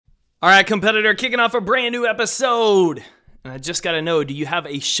All right, competitor, kicking off a brand new episode. And I just got to know, do you have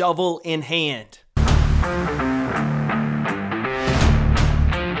a shovel in hand?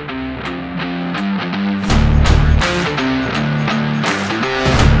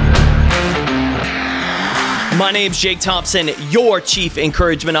 My name's Jake Thompson, your Chief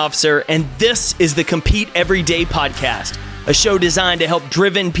Encouragement Officer, and this is the Compete Everyday Podcast, a show designed to help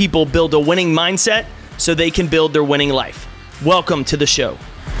driven people build a winning mindset so they can build their winning life. Welcome to the show.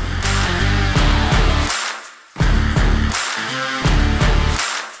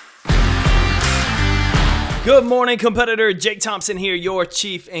 Good morning, competitor. Jake Thompson here, your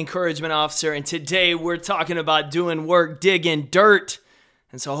Chief Encouragement Officer, and today we're talking about doing work, digging dirt.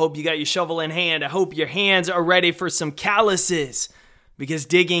 And so I hope you got your shovel in hand. I hope your hands are ready for some calluses because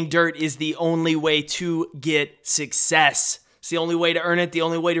digging dirt is the only way to get success. It's the only way to earn it, the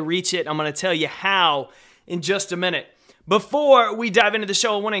only way to reach it. I'm going to tell you how in just a minute. Before we dive into the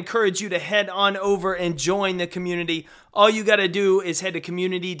show, I want to encourage you to head on over and join the community. All you got to do is head to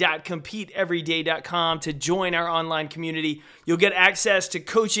community.competeeveryday.com to join our online community. You'll get access to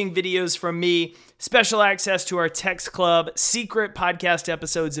coaching videos from me, special access to our text club, secret podcast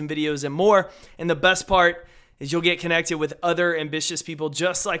episodes and videos, and more. And the best part is you'll get connected with other ambitious people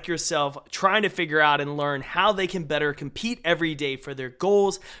just like yourself, trying to figure out and learn how they can better compete every day for their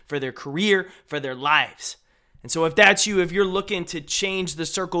goals, for their career, for their lives. And so if that's you, if you're looking to change the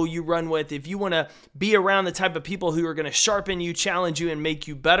circle you run with, if you want to be around the type of people who are going to sharpen you, challenge you, and make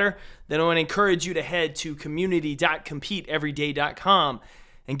you better, then I want to encourage you to head to community.competeeveryday.com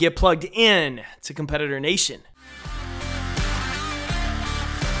and get plugged in to Competitor Nation.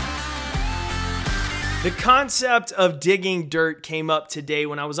 The concept of digging dirt came up today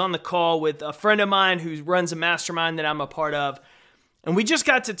when I was on the call with a friend of mine who runs a mastermind that I'm a part of. And we just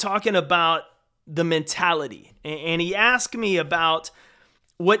got to talking about the mentality. And he asked me about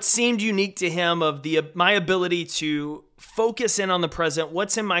what seemed unique to him of my ability to focus in on the present,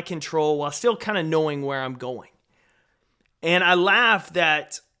 what's in my control, while still kind of knowing where I'm going. And I laughed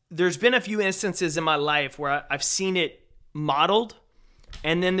that there's been a few instances in my life where I've seen it modeled,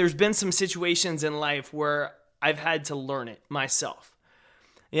 and then there's been some situations in life where I've had to learn it myself.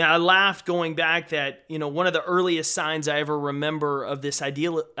 I laughed going back that, one of the earliest signs I ever remember of this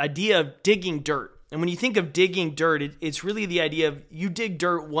idea of digging dirt. And when you think of digging dirt, it's really the idea of you dig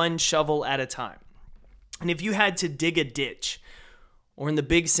dirt one shovel at a time. And if you had to dig a ditch, or in the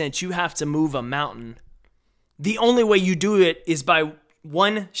big sense, you have to move a mountain, the only way you do it is by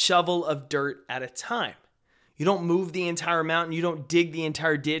one shovel of dirt at a time. You don't move the entire mountain. You don't dig the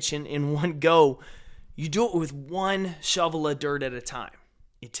entire ditch in one go. You do it with one shovel of dirt at a time.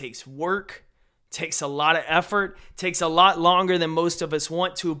 It takes work, takes a lot of effort, takes a lot longer than most of us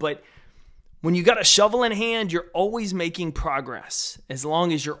want to, but when you got a shovel in hand, you're always making progress as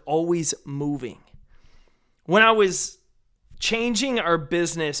long as you're always moving. When I was changing our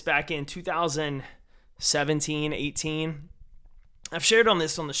business back in 2017, 18, I've shared on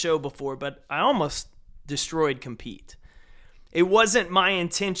this on the show before, but I almost destroyed Compete. It wasn't my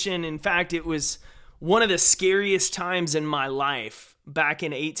intention. In fact, it was one of the scariest times in my life back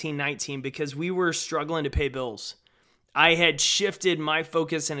in 18, 19, because we were struggling to pay bills. I had shifted my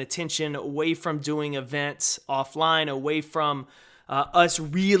focus and attention away from doing events offline, away from us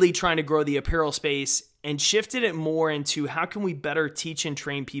really trying to grow the apparel space, and shifted it more into how can we better teach and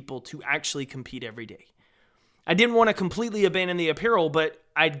train people to actually compete every day. I didn't want to completely abandon the apparel, but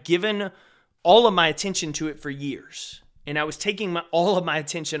I'd given all of my attention to it for years, and I was taking all of my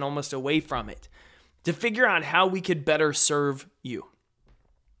attention almost away from it to figure out how we could better serve you.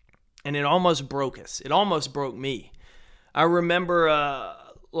 And it almost broke us. It almost broke me. I remember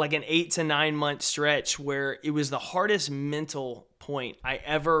like an 8 to 9 month stretch where it was the hardest mental point I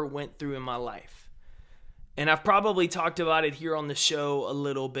ever went through in my life. And I've probably talked about it here on the show a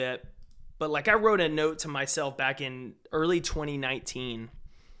little bit, but like I wrote a note to myself back in early 2019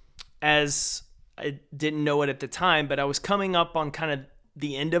 as I didn't know it at the time, but I was coming up on kind of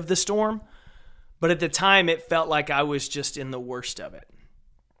the end of the storm. But at the time, it felt like I was just in the worst of it.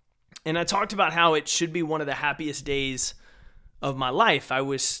 And I talked about how it should be one of the happiest days of my life. I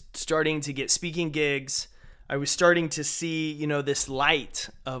was starting to get speaking gigs. I was starting to see, this light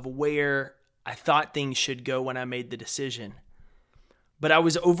of where I thought things should go when I made the decision. But I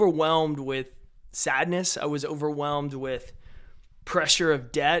was overwhelmed with sadness. I was overwhelmed with pressure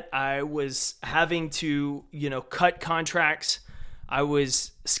of debt. I was having to, cut contracts. I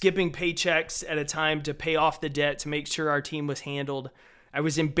was skipping paychecks at a time to pay off the debt to make sure our team was handled. I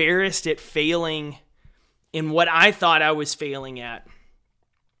was embarrassed at failing in what I thought I was failing at.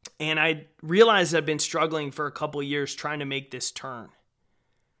 And I realized I've been struggling for a couple of years trying to make this turn.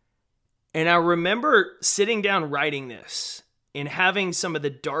 And I remember sitting down writing this and having some of the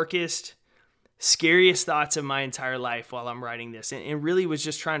darkest, scariest thoughts of my entire life while I'm writing this. And really was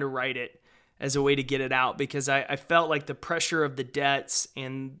just trying to write it as a way to get it out, because I felt like the pressure of the debts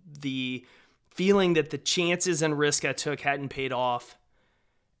and the feeling that the chances and risk I took hadn't paid off.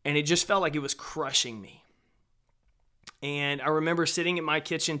 And it just felt like it was crushing me. And I remember sitting at my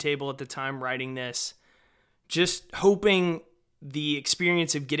kitchen table at the time writing this, just hoping the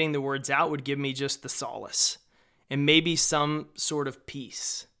experience of getting the words out would give me just the solace and maybe some sort of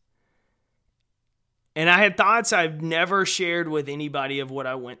peace. And I had thoughts I've never shared with anybody of what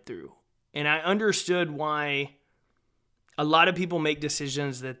I went through. And I understood why a lot of people make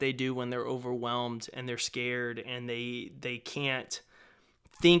decisions that they do when they're overwhelmed and they're scared and they can't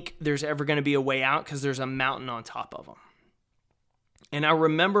think there's ever going to be a way out because there's a mountain on top of them. And I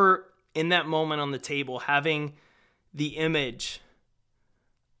remember in that moment on the table having the image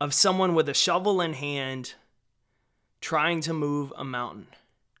of someone with a shovel in hand trying to move a mountain.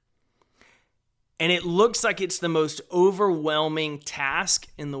 And it looks like it's the most overwhelming task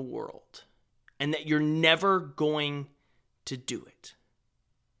in the world, and that you're never going to do it.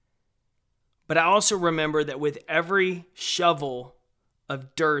 But I also remember that with every shovel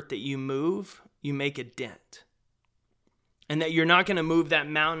of dirt that you move, you make a dent. And that you're not going to move that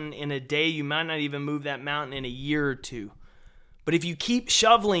mountain in a day. You might not even move that mountain in a year or two. But if you keep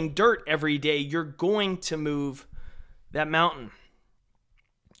shoveling dirt every day, you're going to move that mountain.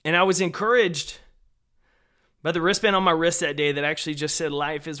 And I was encouraged by the wristband on my wrist that day that actually just said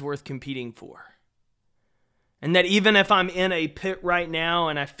life is worth competing for. And that even if I'm in a pit right now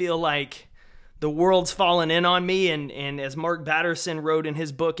and I feel like the world's fallen in on me, and as Mark Batterson wrote in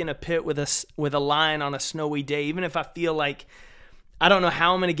his book, In a Pit with a Lion on a Snowy Day, even if I feel like I don't know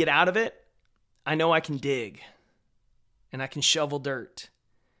how I'm going to get out of it, I know I can dig, and I can shovel dirt,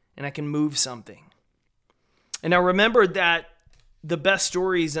 and I can move something. And I remembered that the best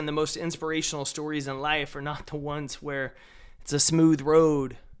stories and the most inspirational stories in life are not the ones where it's a smooth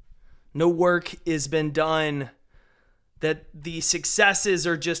road, no work has been done, that the successes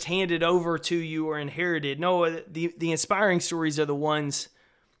are just handed over to you or inherited. No, the inspiring stories are the ones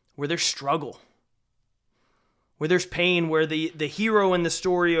where there's struggle, where there's pain, where the hero in the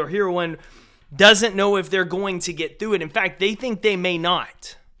story or heroine doesn't know if they're going to get through it. In fact, they think they may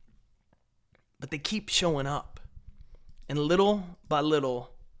not, but they keep showing up. And little by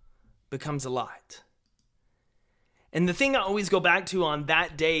little becomes a lot. And the thing I always go back to on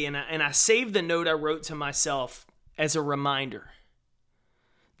that day, and I saved the note I wrote to myself as a reminder,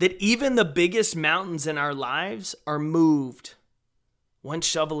 that even the biggest mountains in our lives are moved one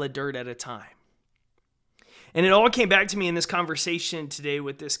shovel of dirt at a time. And it all came back to me in this conversation today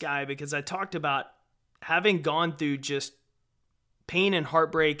with this guy, because I talked about having gone through just pain and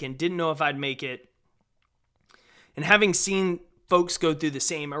heartbreak and didn't know if I'd make it, and having seen folks go through the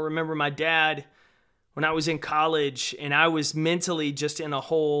same. I remember my dad when I was in college, and I was mentally just in a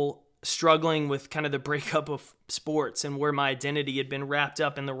hole, struggling with kind of the breakup of sports and where my identity had been wrapped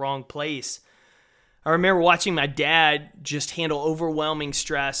up in the wrong place. I remember watching my dad just handle overwhelming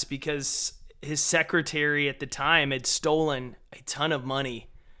stress because his secretary at the time had stolen a ton of money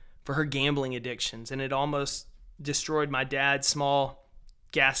for her gambling addictions, and it almost destroyed my dad's small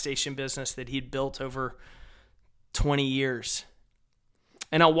gas station business that he'd built over 20 years.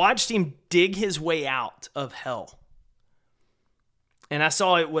 And I watched him dig his way out of hell. And I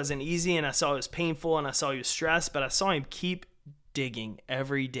saw it wasn't easy, and I saw it was painful, and I saw he was stressed, but I saw him keep digging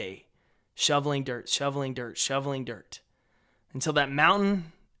every day, shoveling dirt, shoveling dirt, shoveling dirt, until that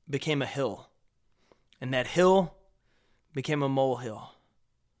mountain became a hill, and that hill became a molehill,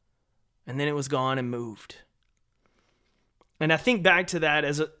 and then it was gone and moved. And I think back to that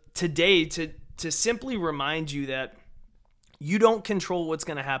today to simply remind you that you don't control what's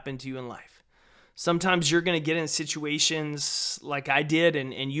going to happen to you in life. Sometimes you're going to get in situations like I did,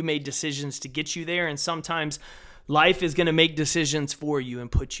 and you made decisions to get you there. And sometimes life is going to make decisions for you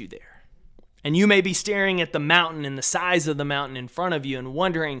and put you there. And you may be staring at the mountain and the size of the mountain in front of you and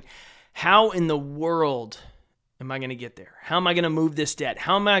wondering, how in the world am I going to get there? How am I going to move this debt?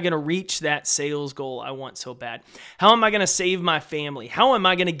 How am I going to reach that sales goal I want so bad? How am I going to save my family? How am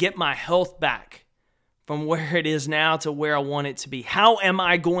I going to get my health back from where it is now to where I want it to be? How am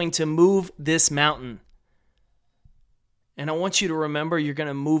I going to move this mountain? And I want you to remember, you're going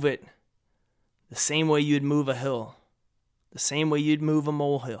to move it the same way you'd move a hill, the same way you'd move a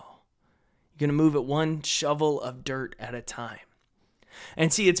molehill. You're going to move it one shovel of dirt at a time.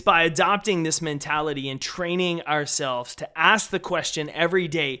 And see, it's by adopting this mentality and training ourselves to ask the question every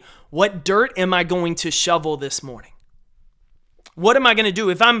day, what dirt am I going to shovel this morning? What am I going to do?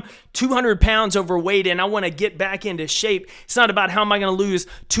 If I'm 200 pounds overweight and I want to get back into shape, it's not about how am I going to lose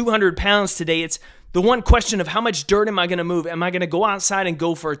 200 pounds today. It's the one question of how much dirt am I going to move? Am I going to go outside and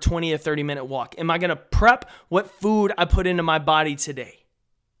go for a 20 or 30 minute walk? Am I going to prep what food I put into my body today?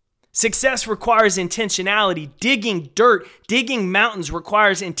 Success requires intentionality. Digging dirt, digging mountains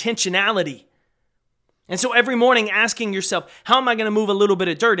requires intentionality. And so every morning asking yourself, how am I going to move a little bit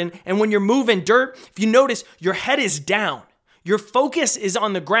of dirt? And when you're moving dirt, if you notice, your head is down. Your focus is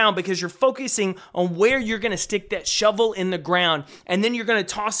on the ground because you're focusing on where you're going to stick that shovel in the ground, and then you're going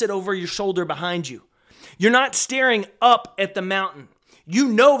to toss it over your shoulder behind you. You're not staring up at the mountain. You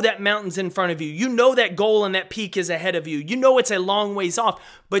know that mountain's in front of you. You know that goal and that peak is ahead of you. You know it's a long ways off,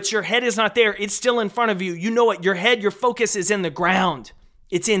 but your head is not there. It's still in front of you. You know it. Your head, your focus is in the ground.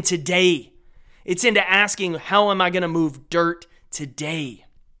 It's in today. It's into asking, how am I going to move dirt today?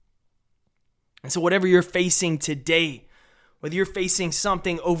 And so whatever you're facing today, whether you're facing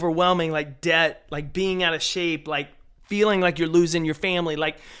something overwhelming like debt, like being out of shape, like feeling like you're losing your family,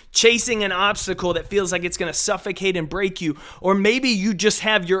 like chasing an obstacle that feels like it's going to suffocate and break you, or maybe you just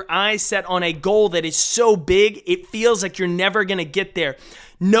have your eyes set on a goal that is so big, it feels like you're never going to get there.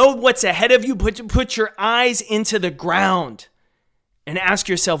 Know what's ahead of you. Put your eyes into the ground and ask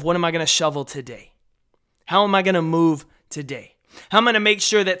yourself, what am I going to shovel today? How am I going to move today? How am I going to make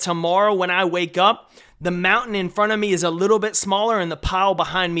sure that tomorrow when I wake up, the mountain in front of me is a little bit smaller and the pile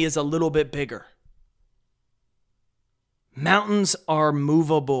behind me is a little bit bigger? Mountains are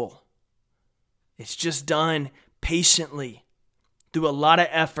movable. It's just done patiently through a lot of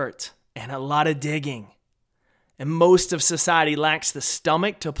effort and a lot of digging. And most of society lacks the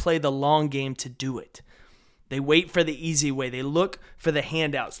stomach to play the long game to do it. They wait for the easy way. They look for the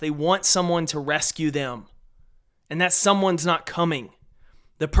handouts. They want someone to rescue them. And that someone's not coming.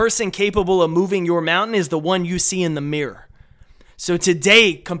 The person capable of moving your mountain is the one you see in the mirror. So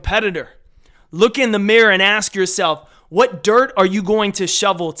today, competitor, look in the mirror and ask yourself, what dirt are you going to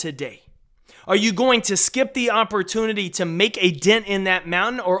shovel today? Are you going to skip the opportunity to make a dent in that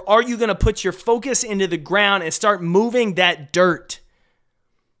mountain, or are you going to put your focus into the ground and start moving that dirt?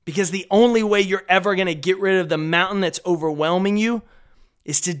 Because the only way you're ever going to get rid of the mountain that's overwhelming you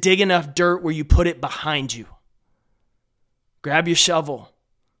is to dig enough dirt where you put it behind you. Grab your shovel.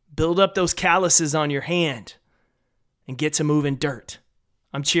 Build up those calluses on your hand and get to moving dirt.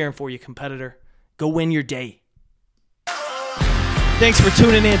 I'm cheering for you, competitor. Go win your day. Thanks for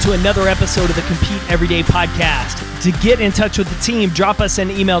tuning in to another episode of the Compete Everyday podcast. To get in touch with the team, drop us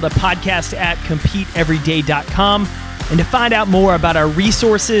an email to podcast@competeeveryday.com. And to find out more about our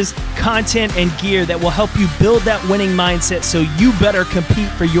resources, content, and gear that will help you build that winning mindset so you better compete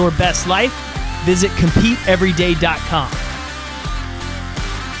for your best life, visit CompeteEveryday.com.